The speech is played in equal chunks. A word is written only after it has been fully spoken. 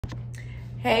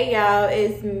Hey y'all,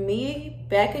 it's me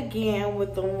back again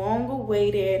with the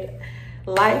long-awaited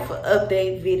life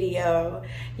update video.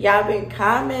 Y'all been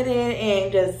commenting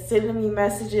and just sending me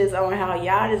messages on how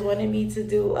y'all just wanted me to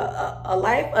do a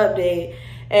life update.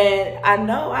 And I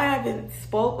know I haven't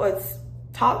spoke or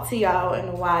talked to y'all in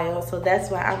a while, so that's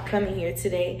why I'm coming here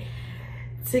today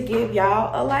to give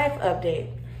y'all a life update.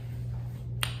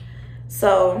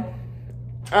 So,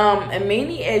 and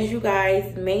many as you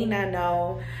guys may not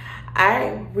know,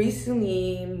 I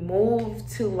recently moved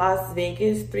to Las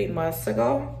Vegas 3 months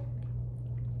ago.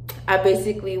 I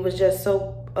basically was just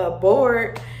so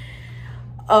bored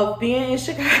of being in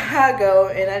Chicago,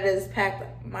 and I just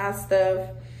packed my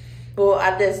stuff. Well,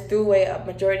 I just threw away a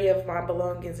majority of my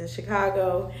belongings in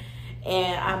Chicago,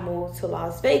 and I moved to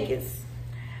Las Vegas.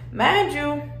 Mind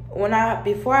you,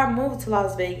 before I moved to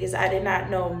Las Vegas, I did not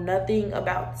know nothing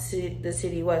about the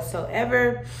city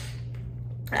whatsoever.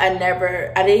 I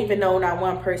didn't even know not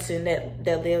one person that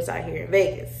lives out here in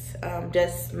Vegas.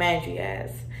 Just mind you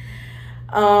guys.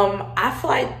 I feel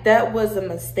like that was a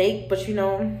mistake, but you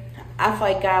know, I feel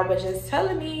like God was just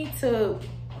telling me to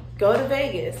go to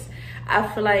Vegas. I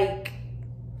feel like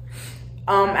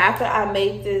after I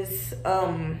made this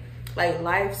like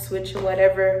life switch or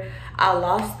whatever, I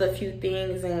lost a few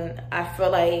things, and I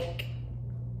feel like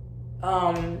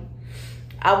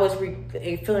I was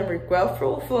feeling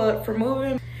regretful for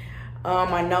moving.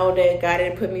 I know that God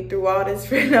didn't put me through all this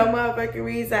for no motherfucking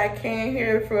reason. I came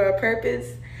here for a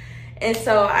purpose. And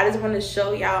so I just want to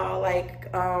show y'all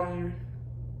like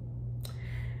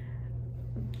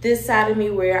this side of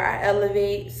me where I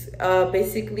elevate.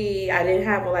 Basically, I didn't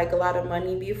have like a lot of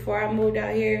money before I moved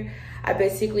out here. I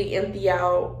basically empty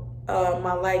out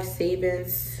my life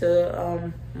savings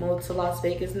to move to Las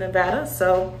Vegas, Nevada.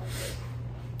 So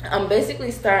I'm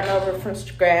basically starting over from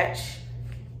scratch.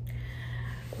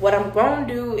 What I'm gonna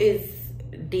do is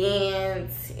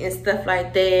dance and stuff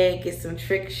like that, get some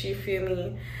tricks, you feel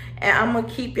me? And I'm gonna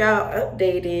keep y'all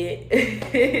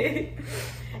updated.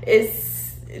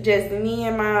 It's just me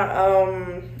and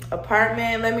my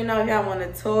apartment. Let me know if y'all want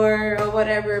a tour or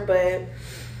whatever, but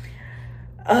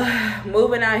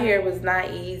moving out here was not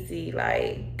easy.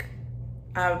 Like,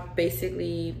 I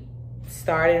basically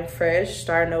starting fresh,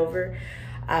 starting over.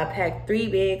 I packed 3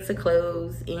 bags of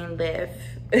clothes and left.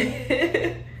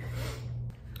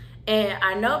 And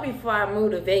I know before I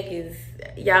moved to Vegas,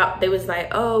 y'all, they was like,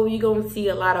 oh, you gonna see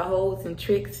a lot of hoes and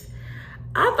tricks.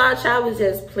 I thought y'all was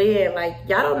just playing. Like,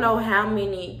 y'all don't know how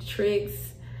many tricks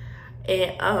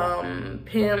and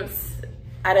pimps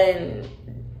I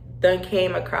done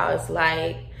came across.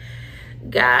 Like,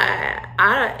 God,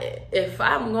 if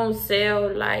I'm gonna sell,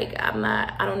 like, I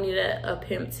don't need a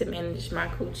pimp to manage my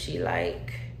coochie.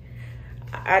 Like,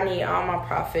 I need all my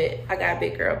profit. I got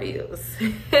big girl bills.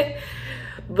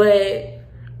 But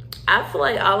I feel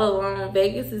like all along,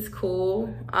 Vegas is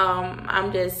cool.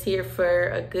 I'm just here for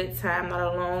a good time, not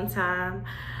a long time.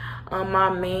 My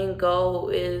main goal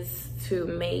is to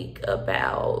make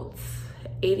about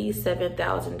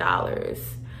 $87,000.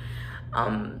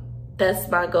 That's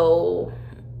my goal.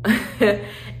 And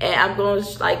I'm going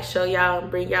to like show y'all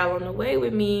and bring y'all on the way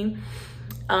with me.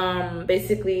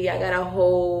 Basically, I got a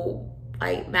whole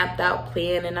like mapped out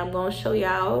plan, and I'm gonna show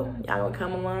y'all. Y'all gonna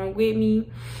come along with me.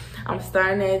 I'm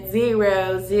starting at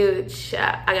zero. Zilch.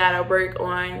 I gotta work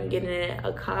on getting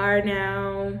a car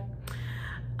now.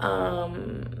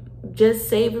 Just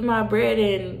saving my bread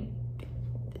and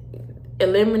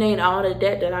eliminating all the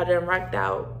debt that I done racked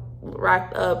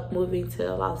up moving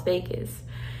to Las Vegas.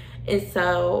 And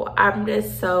so I'm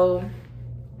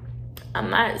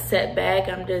not set back.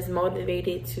 I'm just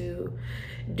motivated to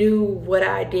do what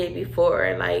I did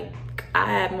before. Like, I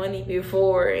had money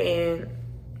before, and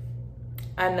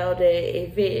I know that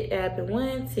if it happened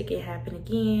once, it can happen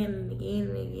again and again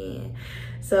and again.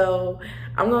 So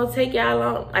I'm gonna take y'all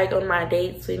on like on my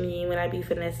dates with me when I be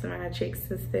finessing my tricks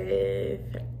and stuff.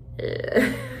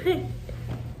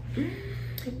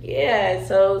 Yeah,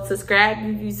 so subscribe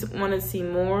if you want to see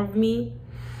more of me.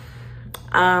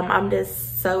 I'm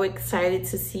just so excited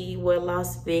to see what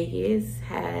Las Vegas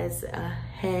has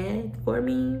ahead for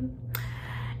me.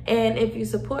 And if you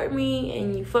support me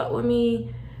and you fuck with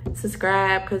me,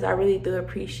 subscribe, because I really do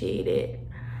appreciate it.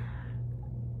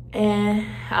 And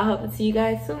I hope to see you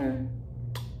guys soon.